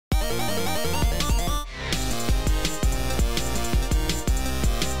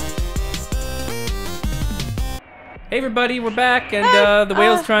Hey everybody, we're back, and the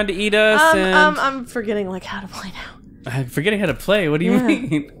whale's trying to eat us. I'm forgetting like how to play now. I'm forgetting how to play. What do you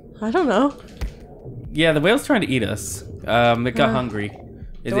mean? I don't know. Yeah, the whale's trying to eat us. It got hungry.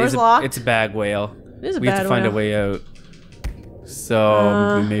 Door's locked. It's a bag whale. It is a we bad have to find whale. a way out.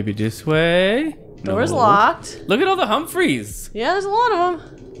 So maybe this way. Door's No. locked. Look at all the Humphreys. Yeah, there's a lot of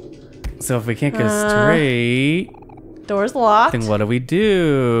them. So if we can't go straight, Door's locked. then what do we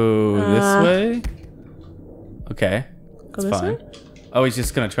do? This way? Okay. Go It's this fine. way? Oh, he's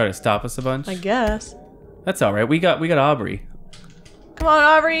just gonna try to stop us a bunch? I guess. That's alright. We got Aubrey. Come on,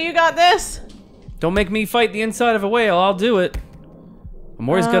 Aubrey, you got this. Don't make me fight the inside of a whale. I'll do it.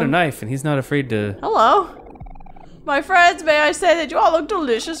 Omori's got a knife, and he's not afraid to... Hello. My friends, may I say that you all look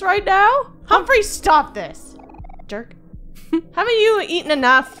delicious right now? Humphrey, stop this. Jerk. Haven't you eaten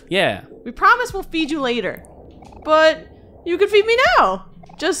enough? Yeah. We promise we'll feed you later. But you can feed me now.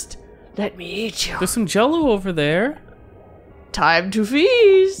 Just let me eat you. There's some Jell-O over there. Time to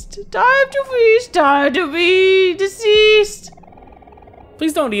feast. Time to feast. Time to be deceased.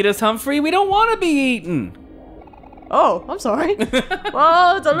 Please don't eat us, Humphrey. We don't want to be eaten. Oh, I'm sorry.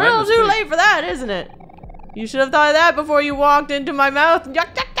 Well, it's a My little too mistake. late for that, isn't it? You should have thought of that before you walked into my mouth.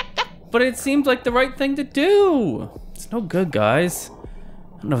 Yuck, yuck, yuck, yuck. But it seemed like the right thing to do. It's no good, guys.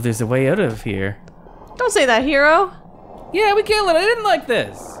 I don't know if there's a way out of here. Don't say that, hero. Yeah, we can't let it in like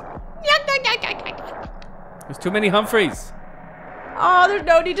this. Yuck, yuck, yuck, yuck, yuck. There's too many Humphreys. Oh, there's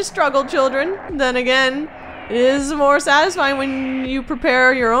no need to struggle, children. Then again, it is more satisfying when you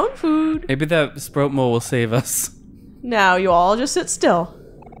prepare your own food. Maybe that sprout mole will save us. Now you all just sit still.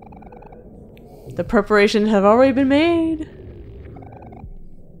 The preparations have already been made.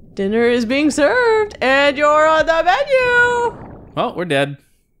 Dinner is being served, and you're on the menu. Well, we're dead.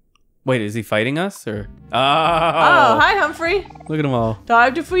 Wait, is he fighting us, or? Oh, hi, Humphrey. Look at them all.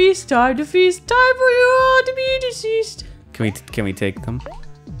 Time to feast, time to feast, time for you all to be deceased. Can we take them?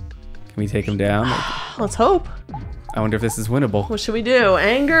 Can we take them down? Let's hope. I wonder if this is winnable. What should we do?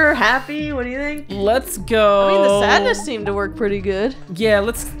 Anger? Happy? What do you think? Let's go. I mean, the sadness seemed to work pretty good. Yeah,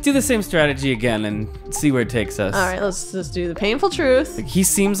 let's do the same strategy again and see where it takes us. All right, let's do the painful truth. He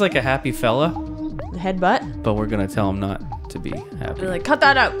seems like a happy fella, The headbutt. but we're gonna tell him not to be happy. We're like, cut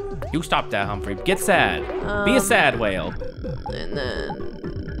that out. You stop that, Humphrey. Get sad. Be a sad whale. And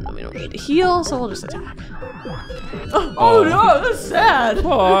then we don't need to heal, so we'll just attack. Oh no, that's sad.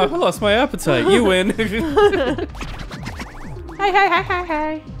 Oh, I lost my appetite. You win.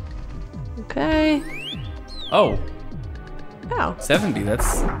 Hey. Okay. Oh, Ow. 70.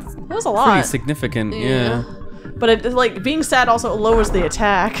 That's That was a pretty lot. significant. Yeah. But it, like, being sad also lowers the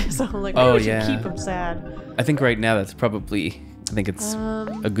attack. So I'm like, maybe Oh, we should yeah. keep him sad. I think right now that's probably. I think it's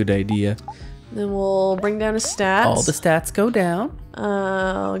a good idea. Then we'll bring down his stats. All the stats go down.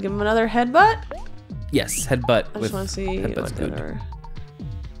 I'll give him another headbutt. Yes, headbutt. I with just want to see headbutt's what good. other...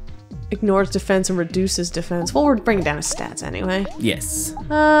 Ignores defense and reduces defense. Well, we're bringing down his stats anyway. Yes.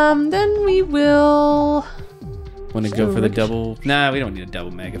 Then we will... Want to go for the double? Nah, we don't need a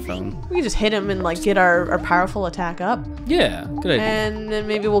double megaphone. We can just hit him and like get our powerful attack up. Yeah, good idea. And then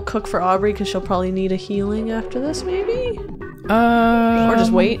maybe we'll cook for Aubrey because she'll probably need a healing after this, maybe? Or Or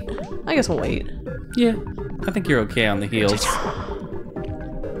just wait. I guess we'll wait. Yeah, I think you're okay on the heels.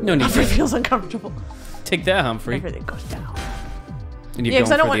 No need Humphrey to feels uncomfortable. take that, Humphrey. Everything goes down. And you're Yeah, because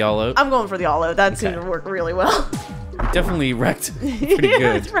going I don't for want. the all out. I'm going for the all out. That seemed Okay. to work really well. Definitely wrecked pretty Yeah,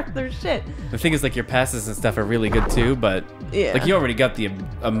 good. it's wrecked their shit. The thing is, like, your passes and stuff are really good too, but Yeah. like you already got the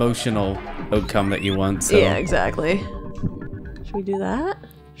emotional outcome that you want. So Yeah, exactly. Should we do that?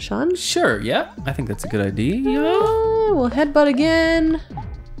 Shun? sure, yeah, I think that's a good idea. We'll headbutt again.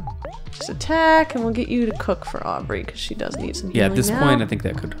 Just attack, and we'll get you to cook for Aubrey because she does need some Yeah, healing at this now. point, I think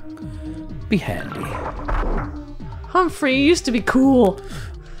that could be handy. Humphrey used to be cool.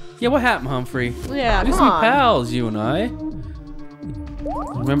 Yeah, what happened, Humphrey? Yeah, We used come to be on. pals, you and I.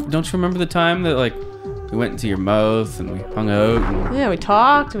 Don't you remember the time that like we went into your mouth and we hung out? And Yeah, we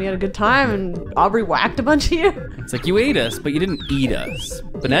talked and we had a good time, and Aubrey whacked a bunch of you. it's like you ate us, but you didn't eat us.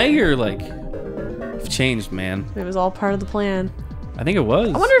 But now you're like, you've changed, man. It was all part of the plan. I think it was.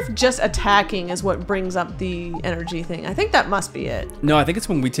 I wonder if just attacking is what brings up the energy thing. I think that must be it. No, I think it's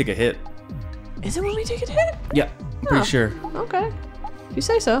when we take a hit. Is it when we take a hit? Yeah, I'm pretty Oh. sure. Okay. If you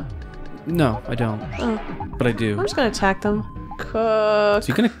say so. No, I don't. Oh. But I do. I'm just gonna attack them. Cook. So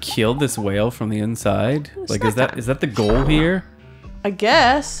you're gonna kill this whale from the inside? Like, is that the goal here? I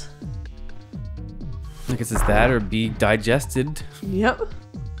guess. I guess it's that or be digested. Yep.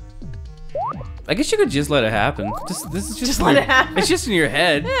 I guess you could just let it happen. This is just in let your- it happen. It's just in your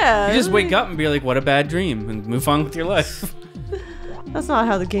head. Yeah, You just it's wake like- up and be like, what a bad dream, and move on with your life. That's not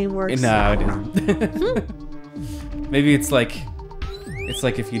how the game works. No, it isn't. Maybe it's like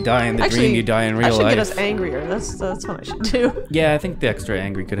if you die in the dream, you die in real life. That should get us angrier. That's what I should do. Yeah, I think the extra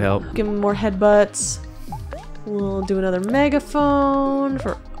angry could help. Give him more headbutts. We'll do another megaphone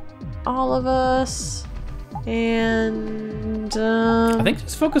for all of us. And I think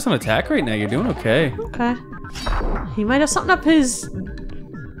just focus on attack right now. You're doing okay. Okay. He might have something up his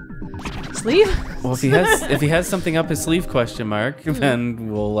sleeve. Well, if he has something up his sleeve,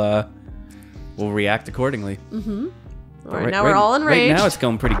 then we'll react accordingly. Mm-hmm. All right, now we're all enraged. Right now it's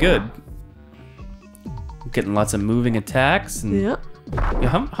going pretty good. Getting lots of moving attacks. And yep.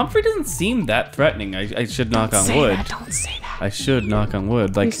 Yeah, Humphrey doesn't seem that threatening. I should knock on wood. Don't say that. I should knock on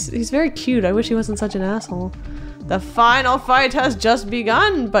wood. Like he's very cute. I wish he wasn't such an asshole. The final fight has just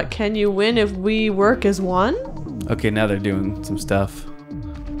begun, but can you win if we work as one? Okay, now they're doing some stuff.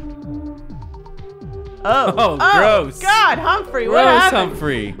 Oh, gross. God, Humphrey, what Gross, happened?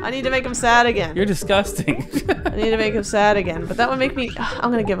 Humphrey. I need to make him sad again. You're disgusting. I need to make him sad again, but that would make me.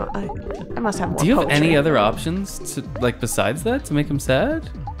 I'm gonna give him. I must have more. Do you have poetry. any other options to besides that to make him sad?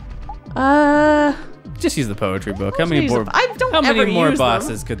 Just use the poetry book. How many more? How many more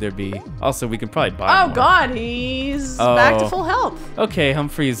bosses could there be? Also, we could probably buy. Oh God, he's back to full health. Okay,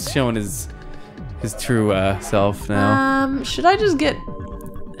 Humphrey's showing his true self now. Should I just get?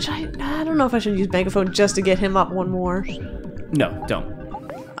 I don't know if I should use megaphone just to get him up one more. No, don't.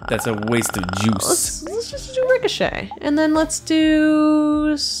 That's a waste of juice. Let's just do ricochet, and then let's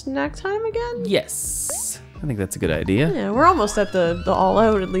do snack time again. Yes, I think that's a good idea. Yeah, we're almost at the all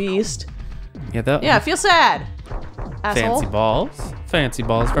out at least. Yeah, yeah, feel sad. Asshole. Fancy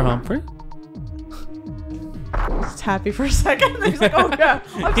balls for Humphrey. He's happy for a second. He's like, oh yeah,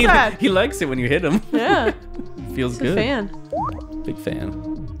 I'm sad. He likes it when you hit him. Yeah, feels good. Big fan.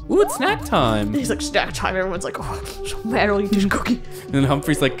 Ooh, it's snack time. He's like, snack time. Everyone's like, oh, so mad I'll eat this cookie. And then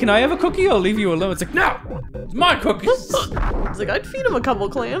Humphrey's like, can I have a cookie? I'll leave you alone. It's like, no, it's my cookies. He's like, I'd feed him a couple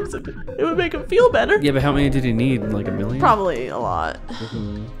clams. It would make him feel better. Yeah, but how many did he need? Like a million? Probably a lot.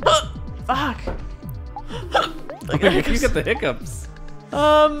 Fuck. You get the hiccups.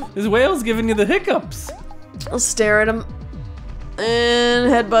 His whale's giving you the hiccups. I'll stare at him. And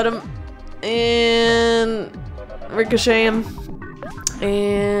headbutt him. And ricochet him.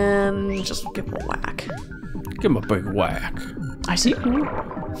 And just give him a whack. Give him a big whack. I see.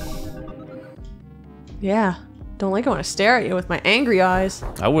 Yeah. Don't like it when I stare at you with my angry eyes.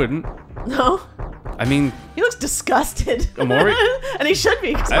 I wouldn't. No? I mean... He looks disgusted. Omori? And he should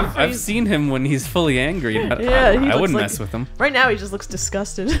be. I've seen him when he's fully angry. Yeah, I wouldn't mess with him. Right now he just looks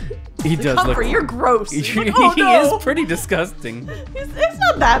disgusted. He does Humphrey, look... you're gross. He like, oh, no. is pretty disgusting. It's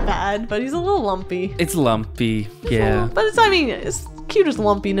not that bad, but he's a little lumpy. It's lumpy, yeah. But it's, I mean, it's the cutest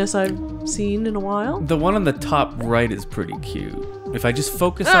lumpiness I've seen in a while. The one on the top right is pretty cute. If I just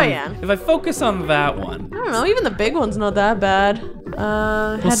focus on... yeah. If I focus on that one... I don't know, even the big one's not that bad.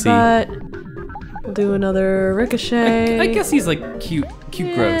 Headbutt. We'll do another ricochet. I guess he's like cute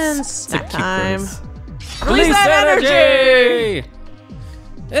gross. And snack time. Release that energy!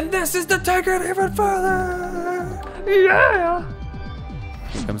 And this is to take it even further! Yeah!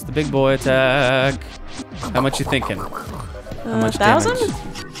 Here comes the big boy attack. How much you thinking? How much 1,000? damage?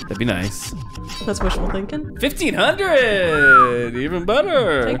 That'd be nice. That's wishful thinking. 1,500! Even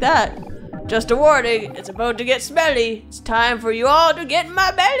better! Take that. Just a warning, it's about to get smelly. It's time for you all to get in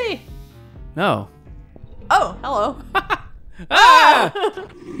my belly. No. Oh, hello. Ah!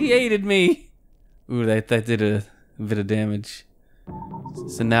 He aided me. Ooh, that did a bit of damage.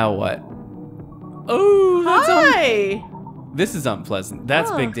 So now what? Oh, Hi! This is unpleasant.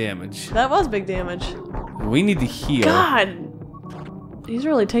 That's big damage. That was big damage. We need to heal. God! He's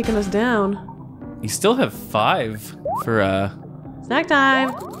really taking us down. You still have 5 for Snack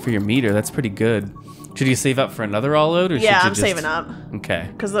time! for your meter. That's pretty good. Should you save up for another all out, or should you I'm just... saving up. Okay.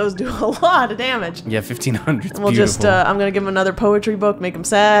 Because those do a lot of damage. Yeah, 1,500. We'll just, I'm gonna give him another poetry book, make him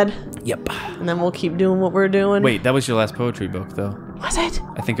sad. Yep. And then we'll keep doing what we're doing. Wait, that was your last poetry book, though. Was it?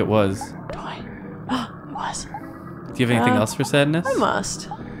 I think it was. Boy. It was. Do you have anything else for sadness? I must.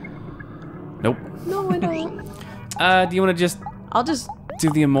 Nope. No, I don't. Do you want to just... I'll just... do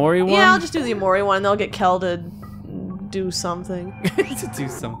the Omori one? Yeah, I'll just do the Omori one. They'll get Kel to do something. To do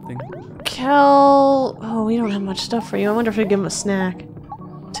something. Kel... Oh, we don't have much stuff for you. I wonder if I give him a snack.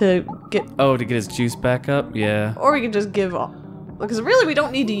 To get... Oh, to get his juice back up? Yeah. Or we could just give... Because really, we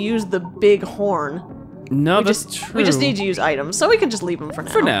don't need to use the big horn. No, that's true. We just need to use items, so we can just leave them for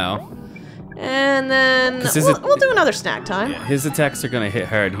now. For now. And then... We'll do another snack time. Yeah, his attacks are going to hit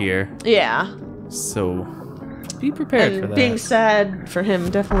hard here. Yeah. So... be prepared for that. Being sad for him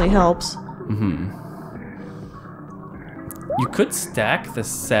definitely helps. You could stack the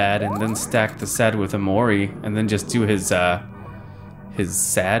sad and then stack the sad with Omori and then just do his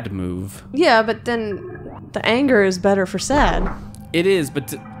sad move. Yeah, but then the anger is better for sad. It is,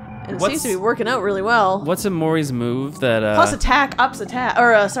 but And it seems to be working out really well. What's Omori's move that Plus attack ups attack,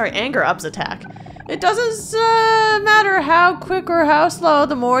 or sorry, anger ups attack. It doesn't matter how quick or how slow,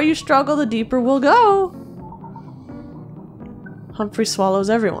 the more you struggle, the deeper we'll go. Humphrey swallows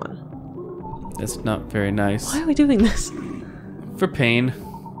everyone. That's not very nice. Why are we doing this? For pain.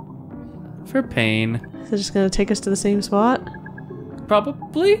 For pain. Is it just gonna take us to the same spot?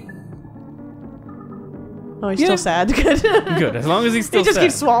 Probably. Oh, he's still sad. Good. Good, as long as he's still sad. He just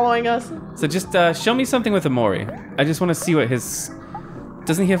keeps swallowing us. So just show me something with Omori. I just want to see what his...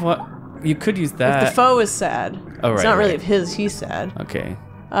 Doesn't he have what? You could use that. If the foe is sad. Oh, right, it's not really right. if he's sad. Okay.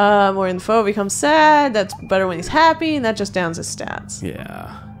 When the foe becomes sad, that's better when he's happy, and that just downs his stats.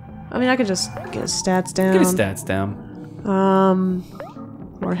 Yeah. I mean, I could just get his stats down. Get his stats down.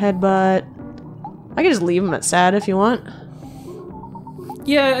 More headbutt. I could just leave him at sad if you want.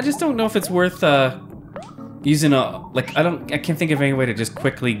 Yeah, I just don't know if it's worth using a I can't think of any way to just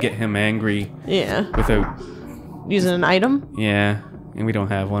quickly get him angry. Yeah. Without using an item. Yeah, and we don't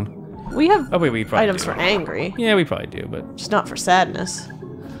have one. We have we probably items do. for angry. Yeah, we probably do, but just not for sadness.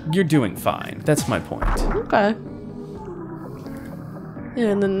 You're doing fine. That's my point. Okay.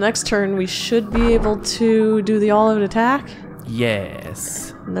 And the next turn we should be able to do the all-out attack.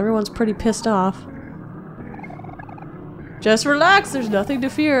 Yes. And everyone's pretty pissed off. Just relax, there's nothing to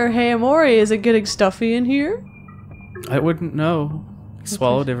fear. Hey Omori, is it getting stuffy in here? I wouldn't know. He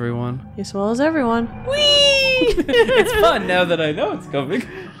swallowed everyone. He swallows everyone. Whee! It's fun now that I know it's coming.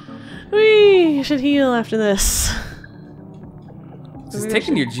 Whee! You should heal after this. He's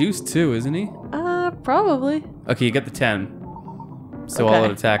taking your juice too, isn't he? Probably. Okay, you got the 10. So Okay. all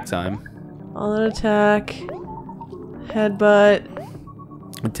at attack time. All out attack. Headbutt.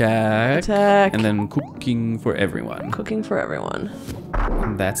 Attack. And then cooking for everyone. Cooking for everyone.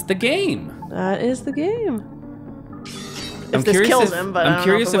 And that's the game. That is the game. I'm If this kills him, but I'm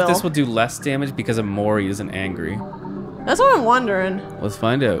curious if this will will do less damage because Omori isn't angry. That's what I'm wondering. Let's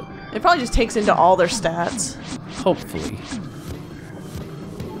find out. It probably just takes into all their stats. Hopefully.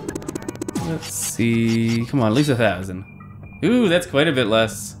 Let's see. Come on, at least 1,000. Ooh, that's quite a bit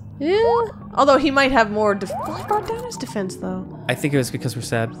less. Yeah. Although he might have more. Well, I brought down his defense though. I think it was because we're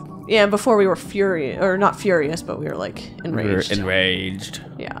sad. Yeah, before we were furious, or not furious, but we were like enraged. We were enraged.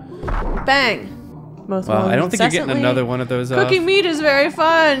 Yeah. Bang. Both Wow, I don't think you're getting incessantly. another one of those. Cooking meat is very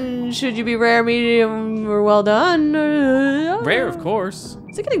fun. Should you be rare, medium, or well done? Rare, of course.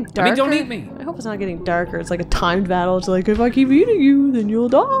 Is it getting darker? I mean, don't eat me. I hope it's not getting darker. It's like a timed battle. It's like, if I keep eating you, then you'll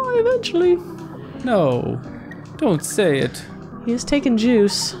die eventually. No, don't say it. He is taking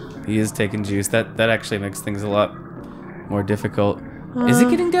juice. He is taking juice. That actually makes things a lot more difficult. Is it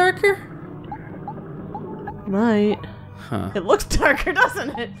getting darker? Might. Huh. It looks darker,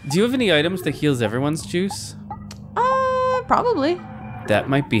 doesn't it? Do you have any items that heals everyone's juice? Probably. That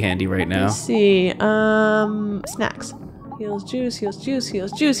might be handy right now. Let's see. Snacks. Heals juice, heals juice,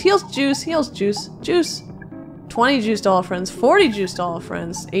 heals juice, heals juice, heals juice, juice. 20 juice to all friends, 40 juice to all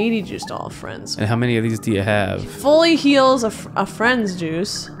friends, 80 juice to all friends. And how many of these do you have? Fully heals a friend's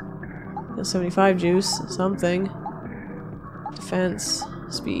juice. Heals 75 juice, something. Defense,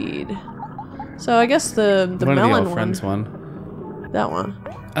 speed. So I guess the One of melon the all friends one. That one.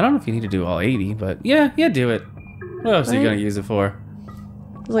 I don't know if you need to do all 80, but yeah, do it. What else are you Right. gonna use it for?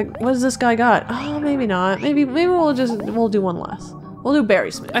 I was like, what does this guy got? Oh, maybe not. Maybe we'll do one less. We'll do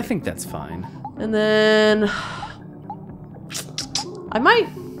berry smith. I think that's fine. And then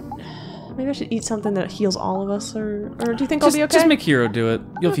maybe I should eat something that heals all of us, or do you think I'll be okay? Just make Hero do it.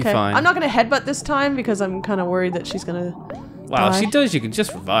 You'll be fine. I'm not gonna headbutt this time because I'm kind of worried that she's gonna. Wow, if die. she does, you can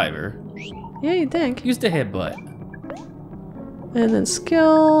just revive her. Yeah, you'd think. Use the headbutt. And then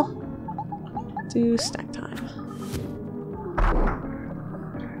skill. Do snack time.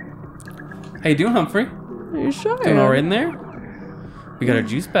 How you doing, Humphrey? Are you sure? Doing all right in there? We got our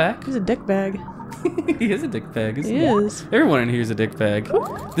juice back. He's a dick bag. He is a dick bag, isn't He he? is. Everyone in here is a dick bag.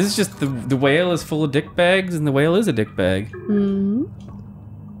 This is just the whale is full of dick bags, and the whale is a dick bag. Hmm.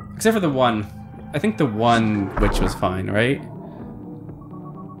 Except for the one. I think the one witch was fine, right?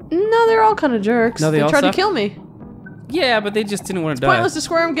 No, they're all kind of jerks. No, they all tried suck? to kill me. Yeah, but they just didn't want to die. Pointless to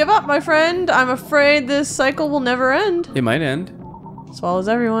squirm. Give up, my friend. I'm afraid this cycle will never end. It might end. Swallows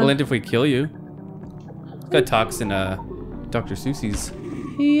everyone. We'll end if we kill you. Got talks in Dr. Susie's.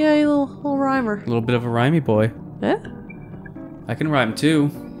 Yeah, you little rhymer. A little bit of a rhymey boy. Yeah? I can rhyme too.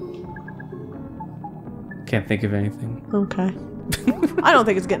 Can't think of anything. Okay. I don't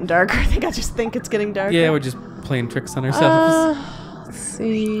think it's getting dark. I think I just think it's getting dark. Yeah, we're just playing tricks on ourselves. Let's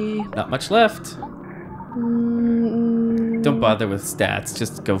see. Not much left. Don't bother with stats.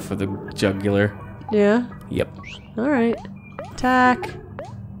 Just go for the jugular. Yeah? Yep. Alright. Attack.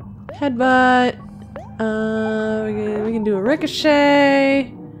 Headbutt. We can do a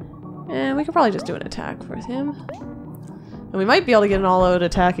ricochet. And we could probably just do an attack with him. And we might be able to get an all-out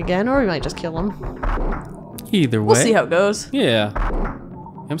attack again, or we might just kill him. Either way. We'll see how it goes. Yeah.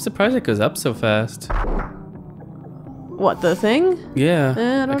 I'm surprised it goes up so fast. What, the thing? Yeah.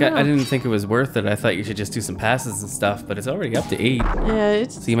 I don't know. I didn't think it was worth it. I thought you should just do some passes and stuff, but it's already up to 8. Yeah,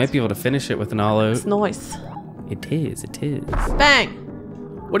 it's... So you might be able to finish it with an all-out. It's nice. It is, it is. Bang!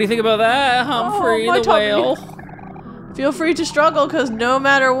 What do you think about that, Humphrey my the whale? Feel free to struggle, because no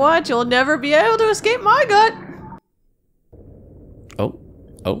matter what, you'll never be able to escape my gut. Oh.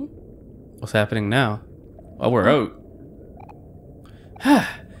 Oh. What's happening now? Oh, we're out.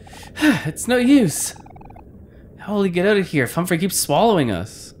 It's no use. How will we get out of here if Humphrey keeps swallowing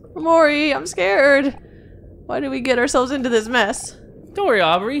us? Omori, I'm scared. Why did we get ourselves into this mess? Don't worry,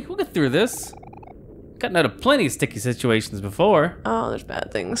 Aubrey. We'll get through this. Gotten out of plenty of sticky situations before. Oh, there's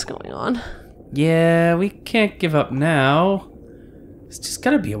bad things going on. Yeah, we can't give up now. There's just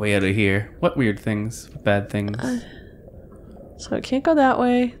gotta be a way out of here. What weird things? What bad things? So it can't go that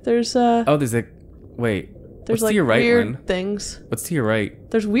way. There's Oh, there's a... Wait. there's What's like to your right, weird Lynn? things. What's to your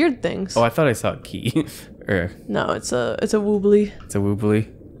right? There's weird things. Oh, I thought I saw a key. No, it's a woobly. It's a woobly.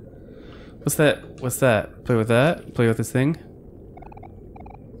 What's that? What's that? Play with that? Play with this thing?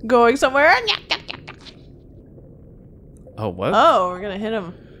 Going somewhere. Oh, what? Oh, we're gonna hit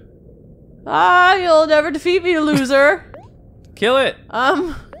him. Ah, you'll never defeat me, loser. Kill it!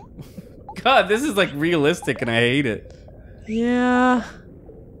 God, this is like realistic and I hate it. Yeah.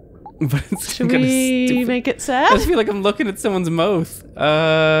 But it's Should kinda we stupid. make it I sad? just feel like I'm looking at someone's mouth.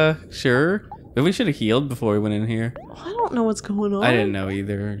 Sure. Maybe we should have healed before we went in here. I don't know what's going on. I didn't know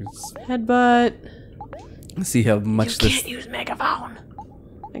either. Headbutt. Let's see how much You this... can't use megaphone.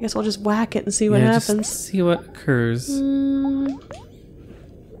 I guess we'll just whack it and see what Yeah, happens. just see what occurs.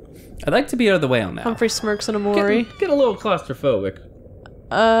 I'd like to be out of the way on that. Humphrey smirks at Omori. Get a little claustrophobic.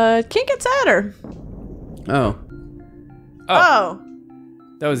 Can't get sadder. Oh. Oh.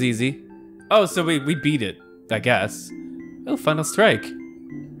 That was easy. Oh, so we beat it, I guess. Oh, final strike.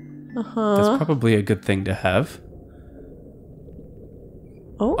 Uh-huh. That's probably a good thing to have.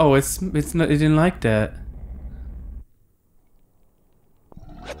 Oh. Oh, it's not. It didn't like that.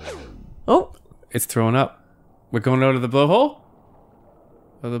 Oh. It's thrown up. We're going out of the blowhole.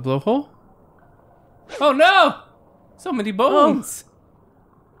 Out of the blowhole. Oh no! So many bones.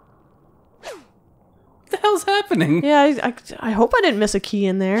 What the hell's happening? Yeah, I hope I didn't miss a key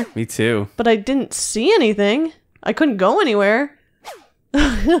in there. Me too. But I didn't see anything. I couldn't go anywhere.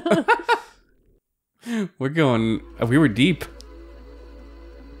 We're going. We were deep.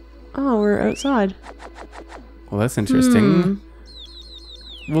 Oh, we're outside. Well, that's interesting.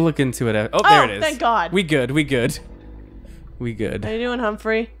 We'll look into it. Oh, there it is. Thank God. We good. We good. We good. How you doing,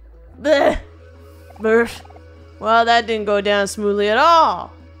 Humphrey? Bleh. Burf. Well, that didn't go down smoothly at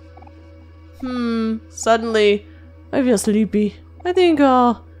all. Suddenly, I feel sleepy. I think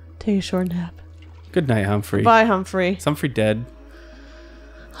I'll take a short nap. Good night, Humphrey. Bye, Humphrey. Is Humphrey dead?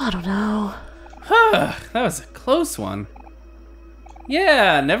 I don't know. That was a close one.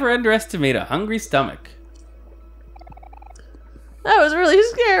 Yeah, never underestimate a hungry stomach. That was really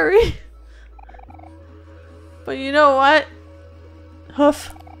scary. But you know what?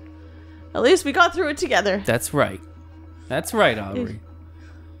 Hoof. At least we got through it together. That's right. That's right, Aubrey.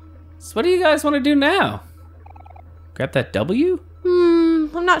 So what do you guys want to do now? Grab that W?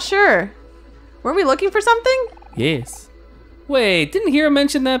 I'm not sure. Were we looking for something? Yes. Wait, didn't Hero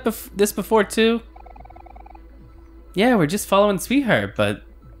mention that this before too? Yeah, we're just following Sweetheart, but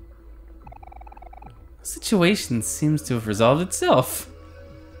the situation seems to have resolved itself.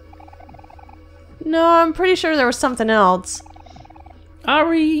 No, I'm pretty sure there was something else.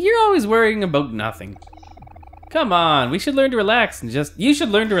 Aubrey, you're always worrying about nothing. Come on, we should learn to relax and you should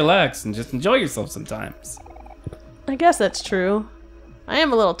learn to relax and just enjoy yourself sometimes. I guess that's true. I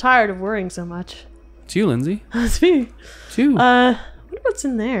am a little tired of worrying so much. It's you, Lindsay. That's me. It's you. I wonder what's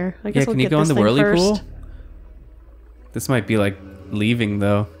in there. I guess Yeah, we'll can you get go in this the thing whirly first. pool? This might be like leaving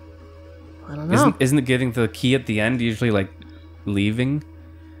though. I don't know. Isn't it getting the key at the end usually like leaving?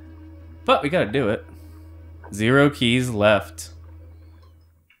 But we gotta do it. 0 keys left.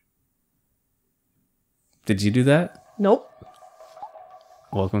 Did you do that? Nope.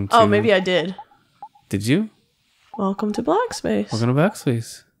 Welcome to... Oh, maybe I did. Did you? Welcome to Black Space. Welcome to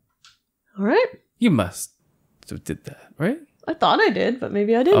Backspace. All right. You must have did that, right? I thought I did, but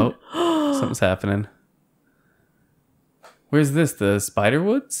maybe I didn't. Oh, something's happening. Where's this? The spider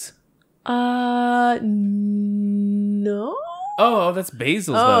woods? No. Oh, that's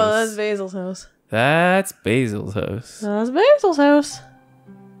Basil's Oh, house. that's Basil's house. That's Basil's house. That's Basil's house.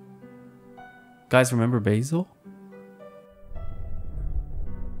 Guys, remember Basil?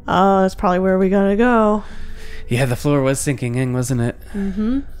 Oh, that's probably where we gotta go. Yeah, the floor was sinking in, wasn't it?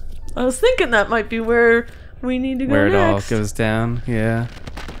 Mm-hmm. I was thinking that might be where we need to go Where it all next. goes down, yeah.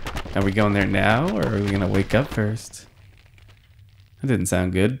 Are we going there now, or are we going to wake up first? That didn't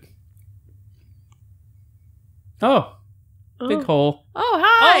sound good. Oh, big hole. Oh,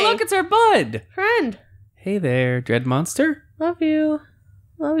 hi! Oh, look, it's our bud! Friend! Hey there, Dread Monster. Love you.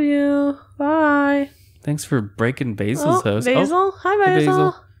 Love you. Bye. Thanks for breaking Basil's house. Basil? Oh, Hi, hey,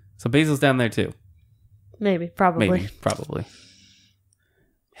 Basil. So Basil's down there too. Maybe. Probably. Maybe, probably.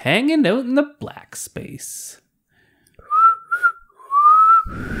 Hanging out in the black space.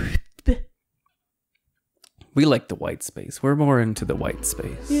 We like the white space. We're more into the white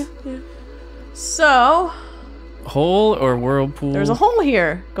space. Yeah. So, Hole or whirlpool? there's a hole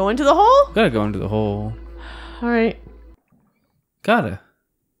here. Go into the hole? Gotta go into the hole. Alright. Gotta.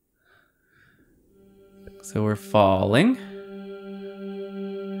 So we're falling.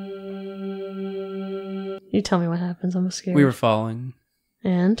 You tell me what happens. I'm scared. We were falling.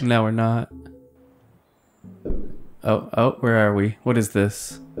 And? Now we're not. Oh, where are we? What is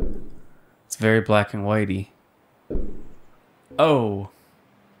this? It's very black and whitey. Oh.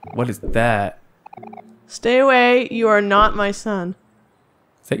 What is that? Stay away. You are not my son.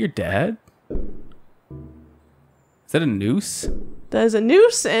 Is that your dad? Is that a noose? That is a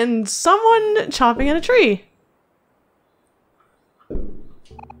noose and someone chopping at a tree.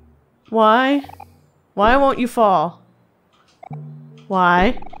 Why? Why won't you fall?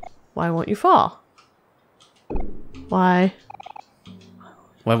 Why? Why won't you fall? Why?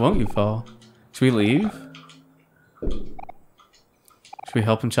 Why won't you fall? Should we leave? Should we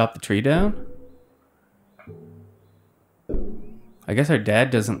help him chop the tree down? I guess our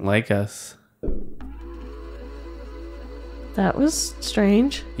dad doesn't like us. That was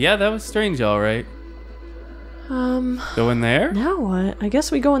strange. Yeah, that was strange, alright. Go in there? Now what? I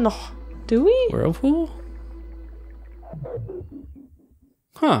guess we go in the... Do we? Whirlpool?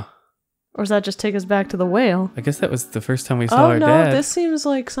 Huh. Or does that just take us back to the whale? I guess that was the first time we saw our no, dad. this seems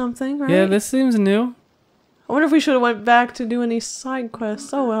like something, right? Yeah, this seems new. I wonder if we should have went back to doing these side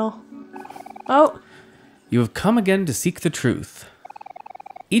quests. Oh well. Oh. You have come again to seek the truth.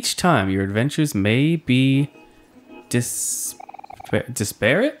 Each time your adventures may be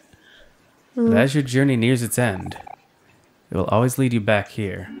disparate, but as your journey nears its end, it will always lead you back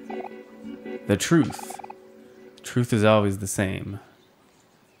here. The truth. Truth is always the same.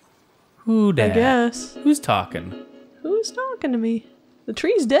 Who dat? I guess. Who's talking? Who's talking to me? The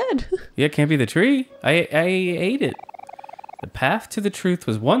tree's dead. Yeah, it can't be the tree. I ate it. The path to the truth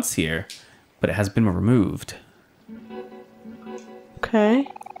was once here, but it has been removed. Okay.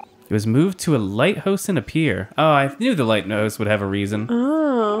 It was moved to a lighthouse and a pier. Oh, I knew the lighthouse would have a reason.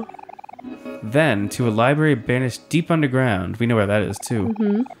 Oh. Then to a library banished deep underground. We know where that is too.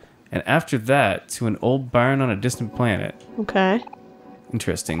 Mm-hmm. And after that, to an old barn on a distant planet. Okay.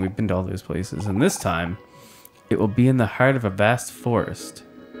 Interesting. We've been to all those places. And this time, it will be in the heart of a vast forest.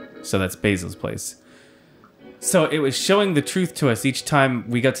 So that's Basil's place. So it was showing the truth to us each time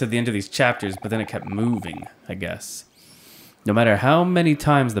we got to the end of these chapters, but then it kept moving, I guess. No matter how many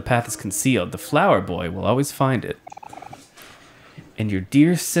times the path is concealed, the flower boy will always find it. And your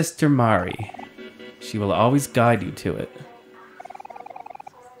dear sister Mari, she will always guide you to it.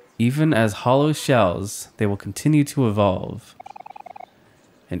 Even as hollow shells, they will continue to evolve.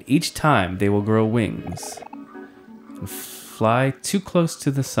 And each time they will grow wings and fly too close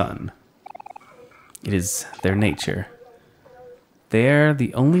to the sun. It is their nature. They are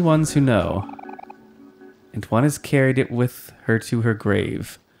the only ones who know. And one has carried it with her to her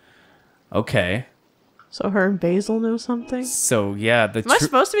grave. Okay. So her and Basil know something? So, yeah. Am I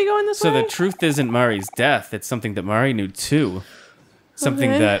supposed to be going this way? So the truth isn't Mari's death. It's something that Mari knew too.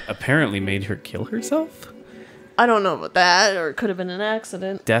 Something Okay. that apparently made her kill herself? I don't know about that, or it could have been an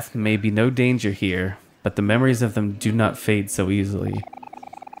accident. Death may be no danger here, but the memories of them do not fade so easily.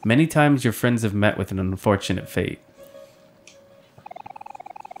 Many times your friends have met with an unfortunate fate.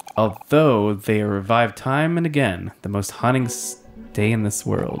 Although they are revived time and again, the most haunting stay in this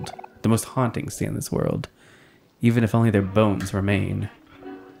world. The most haunting stay in this world. Even if only their bones remain.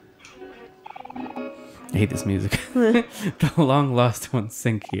 I hate this music. The long lost ones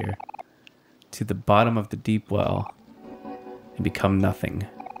sink here. To the bottom of the deep well. And become nothing.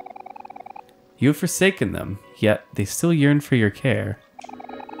 You have forsaken them, yet they still yearn for your care.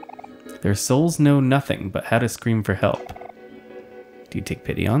 Their souls know nothing but how to scream for help. Do you take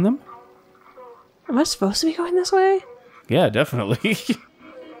pity on them? Am I supposed to be going this way? Yeah, definitely.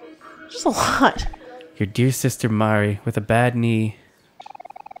 Just a lot. Your dear sister Mari, with a bad knee.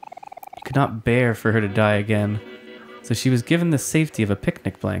 You could not bear for her to die again, so she was given the safety of a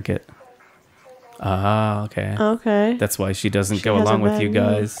picnic blanket. Ah, okay. Okay. That's why she doesn't She go has a along with bad you knee.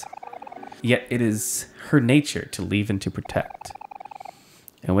 guys. Yet it is her nature to leave and to protect.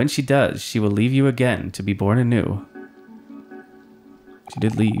 And when she does, she will leave you again to be born anew. She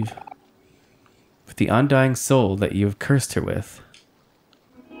did leave. With the undying soul that you have cursed her with.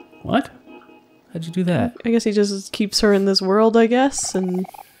 What? How'd you do that? I guess he just keeps her in this world, I guess, and...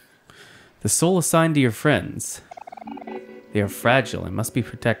 The soul assigned to your friends. They are fragile and must be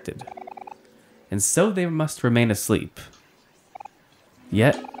protected. And so they must remain asleep.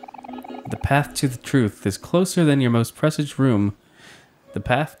 Yet, the path to the truth is closer than your most precious room. The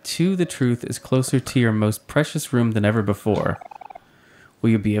path to the truth is closer to your most precious room than ever before.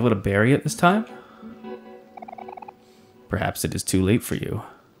 Will you be able to bury it this time? Perhaps it is too late for you.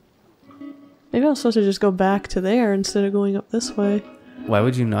 Maybe I'm supposed to just go back to there instead of going up this way. Why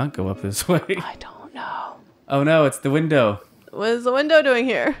would you not go up this way? I don't know. Oh no, it's the window. What is the window doing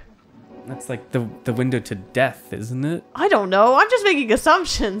here? That's like the window to death, isn't it? I don't know. I'm just making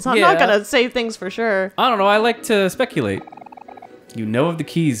assumptions. I'm not Yeah. gonna say things for sure. I don't know, I like to speculate. You know of the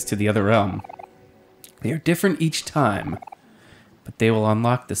keys to the other realm. They are different each time, but they will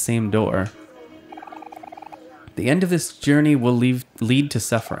unlock the same door. The end of this journey will lead to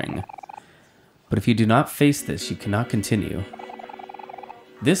suffering. But if you do not face this, you cannot continue.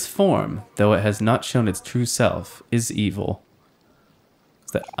 This form, though it has not shown its true self, is evil.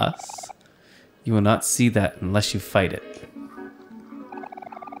 Is that us? You will not see that unless you fight it.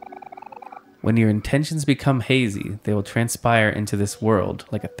 When your intentions become hazy, they will transpire into this world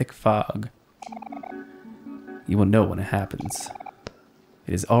like a thick fog. You will know when it happens.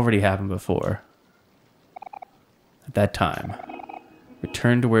 It has already happened before. At that time,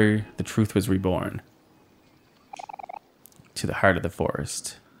 return to where the truth was reborn. To the heart of the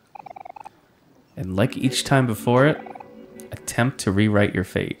forest. And like each time before it, attempt to rewrite your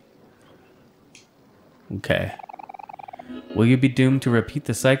fate. Okay. Will you be doomed to repeat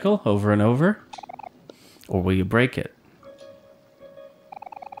the cycle over and over? Or will you break it?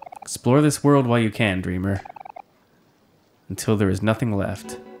 Explore this world while you can, dreamer. Until there is nothing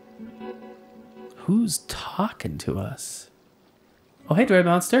left. Who's talking to us? Oh, hey, Dread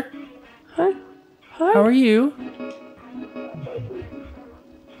Monster. Hi. Hi. How are you?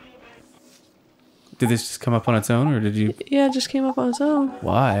 Did this just come up on its own, or did you... Yeah, it just came up on its own.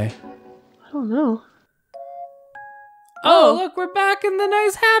 Why? I don't know. Oh, look, we're back in the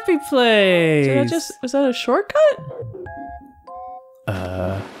nice happy place. Did I just... Was that a shortcut?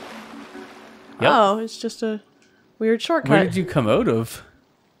 Yep. Oh, it's just a weird shortcut. Where did you come out of?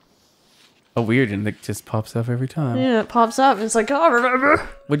 A weird, and it just pops up every time. Yeah, it pops up and it's like, oh, remember?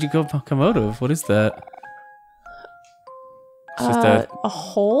 Where'd you come out of? What is that? It's just A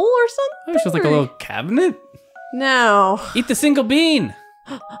hole or something? oh, it's just like a little cabinet. No. Eat the single bean.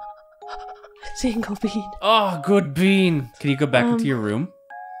 Single bean. Oh, good bean. Can you go back into your room?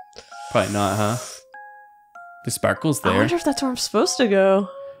 Probably not, huh? The sparkle's I there. wonder if that's where I'm supposed to go.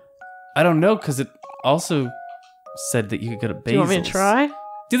 I don't know, because it also said that you could go to Basil's. Do you want me to try?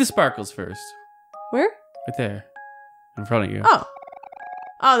 Do the sparkles first. Where? Right there. In front of you. Oh.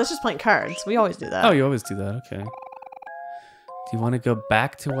 Oh, that's just playing cards. We always do that. Oh, you always do that. Okay. Do you want to go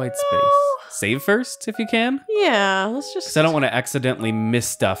back to white space? Save first, if you can? Yeah, let's just... Because I don't want to accidentally miss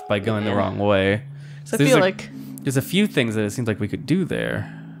stuff by going the wrong way. So I There's feel a- like... There's a few things that it seems like we could do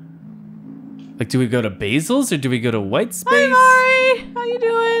there. Like, do we go to Basil's or do we go to white space? Hi, Mari! How you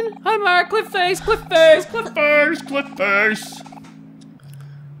doing? Hi, Mark. Cliff face, cliff face, cliff face, cliff face.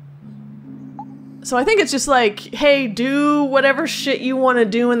 So I think it's just like, hey, do whatever shit you want to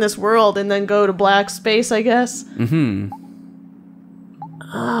do in this world and then go to black space, I guess. Mm-hmm.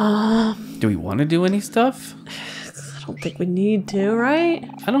 Do we want to do any stuff? I don't think we need to, right?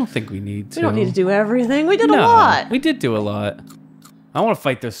 I don't think we need to. We don't need to do everything. We did a No, lot. we did do a lot. I want to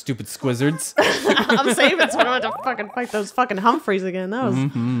fight those stupid squizzards. I'm saving so I don't have to fucking fight those fucking Humphreys again. That was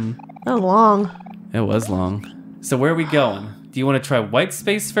long. It was long. So where are we going? Do you want to try white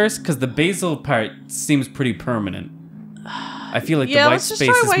space first? Because the Basil part seems pretty permanent. I feel like the white let's just space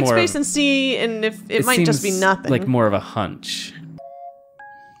try is white more space of, and see, and if it might just be seems nothing. like more of a hunch.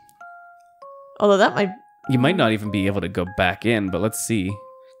 Although that might... You might not even be able to go back in, but let's see.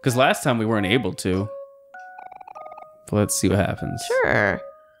 Because last time we weren't able to. But let's see what happens. Sure. Sure. 'Cause last time we weren't able to. But let's see what happens. 'Cause last time we weren't able to. But let's see. 'Cause last time we weren't able to. But let's see what happens. Sure. 'Cause last time we weren't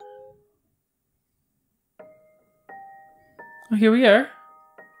able to. But let's see what happens. Sure. Oh, here we are.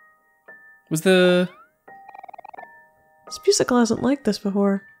 Was the... This musical hasn't like this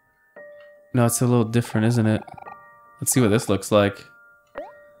before. No, it's a little different, isn't it? Let's see what this looks like.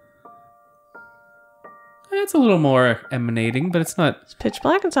 It's a little more emanating, but it's not... It's pitch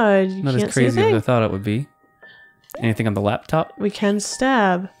black inside. You not can't as crazy see a as thing. I thought it would be. Anything on the laptop? We can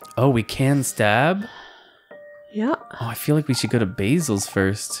stab. Oh, we can stab? Yeah. Oh, I feel like we should go to Basil's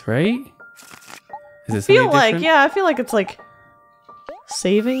first, right? Is this I feel something like, different? yeah, I feel like it's like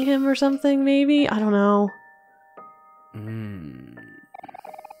saving him or something, maybe? I don't know.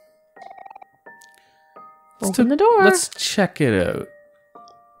 Open the door. Let's check it out.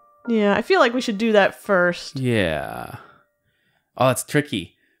 Yeah, I feel like we should do that first. Yeah. Oh, it's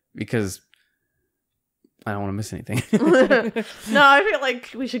tricky because I don't want to miss anything. No, I feel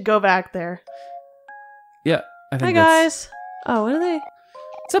like we should go back there. Yeah, I think Hi, that's... guys. Oh, what are they?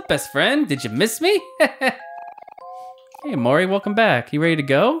 What's up, best friend? Did you miss me? Hey, Omori, welcome back. You ready to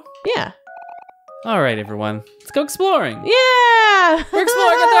go? Yeah. All right, everyone. Let's go exploring. Yeah! We're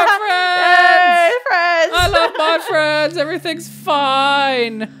exploring with our friends! Hey, friends! I love my friends. Everything's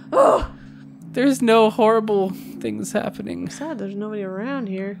fine. Oh, There's no horrible things happening. sad there's nobody around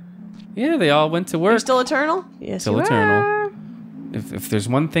here. Yeah, they all went to Are work. you still eternal? Yes, Still you eternal. are. If there's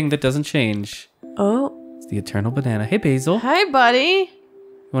one thing that doesn't change, Oh. it's the eternal banana. Hey, Basil. Hi, buddy.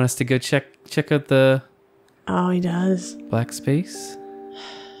 You want us to go check out the Oh, he does. black space?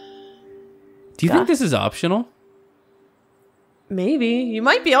 Do you Duh. think this is optional? Maybe. You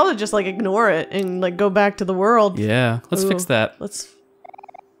might be able to just, like, ignore it and, like, go back to the world. Yeah, let's fix Ooh. that.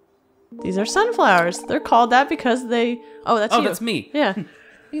 These are sunflowers. They're called that because they... Oh, that's you. Oh, that's me. Yeah.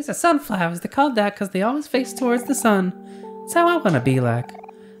 These are sunflowers. They're called that because they always face towards the sun. That's how I want to be like.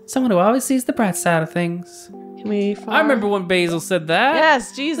 Someone who always sees the bright side of things. Can we I remember when Basil said that.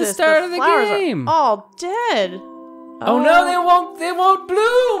 Yes, Jesus. The start of the flowers game. Are all dead. Oh no, they won't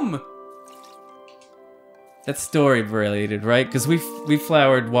bloom. That's story related, right? Because we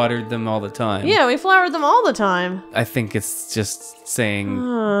watered them all the time. Yeah, we flowered them all the time. I think it's just saying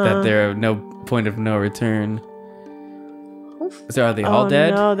that there are no point of no return. So are they all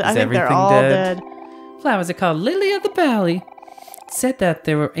dead? No, Is I think everything they're all dead. Flowers are called Lily of the Valley. It said that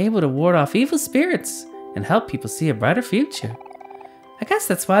they were able to ward off evil spirits and help people see a brighter future. I guess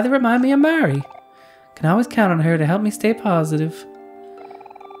that's why they remind me of Mari. Can always count on her to help me stay positive.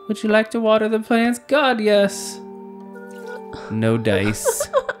 Would you like to water the plants? God, yes. No dice.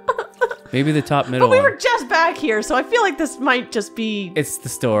 Maybe the top middle But we one. were just back here, so I feel like this might just be It's the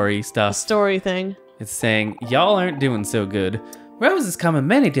story a stuff. story thing. It's saying, y'all aren't doing so good. Roses come in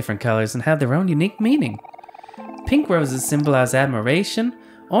many different colors and have their own unique meaning. Pink roses symbolize admiration,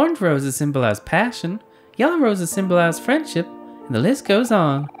 orange roses symbolize passion, yellow roses symbolize friendship, and the list goes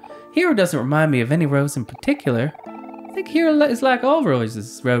on. Hero doesn't remind me of any rose in particular. I think Hero is like all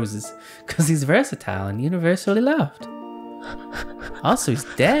roses, because he's versatile and universally loved. Also, he's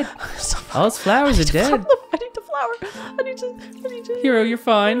dead. All his flowers are dead. I need the flower. I need to. Hero, you're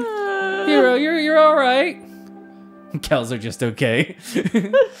fine. Hero, you're all right. Kel's are just okay.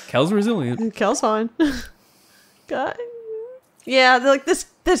 Kel's resilient. Kel's fine. God. Yeah, like this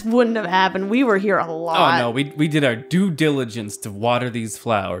wouldn't have happened. We were here a lot. Oh no, we did our due diligence to water these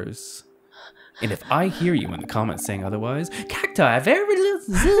flowers. And if I hear you in the comments saying otherwise, cacti are very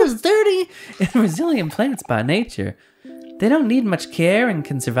sturdy and resilient plants by nature. They don't need much care and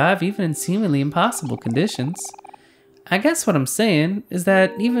can survive even in seemingly impossible conditions. I guess what I'm saying is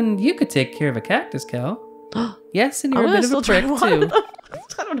that even you could take care of a cactus, Cal. Yes, and you're a bit of a prick too.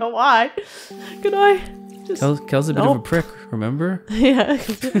 I don't know why. Could I? Kel's a bit of a prick, remember? Yeah.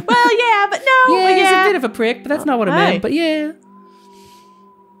 Well, yeah, but no. Yeah, but he's yeah. a bit of a prick, but that's not what I meant, but yeah.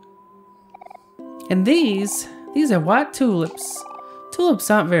 And these are white tulips.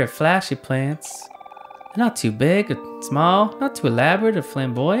 Tulips aren't very flashy plants. They're not too big or small, not too elaborate or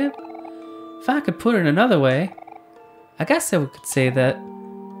flamboyant. If I could put it another way, I guess I could say that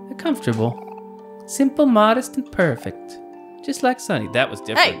they're comfortable. Simple, modest, and perfect. Just like Sunny. That was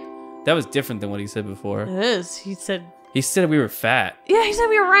different. Hey. That was different than what he said before. It is. He said we were fat. Yeah, he said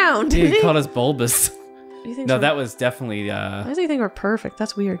we were round. He called us bulbous. No, that was definitely... Why does he think we're perfect?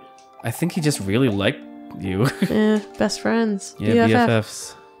 That's weird. I think he just really liked you. Best friends. Yeah, BFF.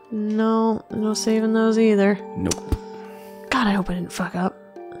 BFFs. No saving those either. Nope. God, I hope I didn't fuck up.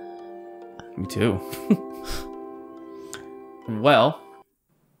 Me too. Well,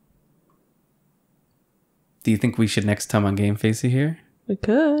 do you think we should next time on Game Facey here? We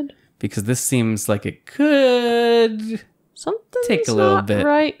could. Because this seems like it could Something's take a little not bit.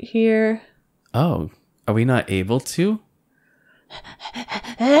 right here. Oh, are we not able to?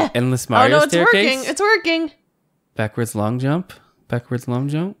 Endless Mario Oh no, it's staircase? working. It's working. Backwards long jump. Backwards long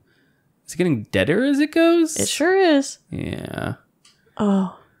jump. Is it getting deader as it goes? It sure is. Yeah.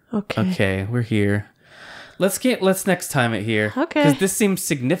 Oh, okay. Okay, we're here. Let's next time it here. Okay. Because this seems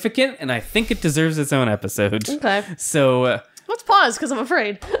significant, and I think it deserves its own episode. Okay. So, let's pause, because I'm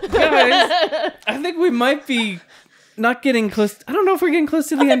afraid. guys, I think we might be not getting close. I don't know if we're getting close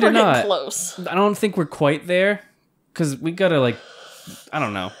to the end or not. Getting close. I don't think we're quite there. Because we gotta, like, I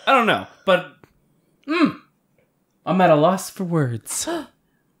don't know. But, I'm at a loss for words.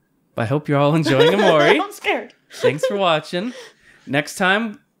 I hope you're all enjoying Omori. I'm scared. Thanks for watching. Next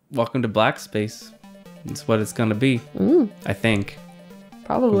time, welcome to Black Space. That's what it's gonna be. I think.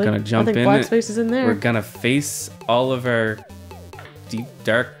 Probably. We're gonna jump in. Black Space is in there. We're gonna face all of our deep,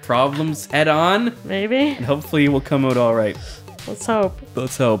 dark problems head on. Maybe. And hopefully we'll come out all right. Let's hope.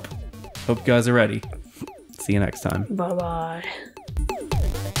 Let's hope. Hope you guys are ready. See you next time. Bye-bye.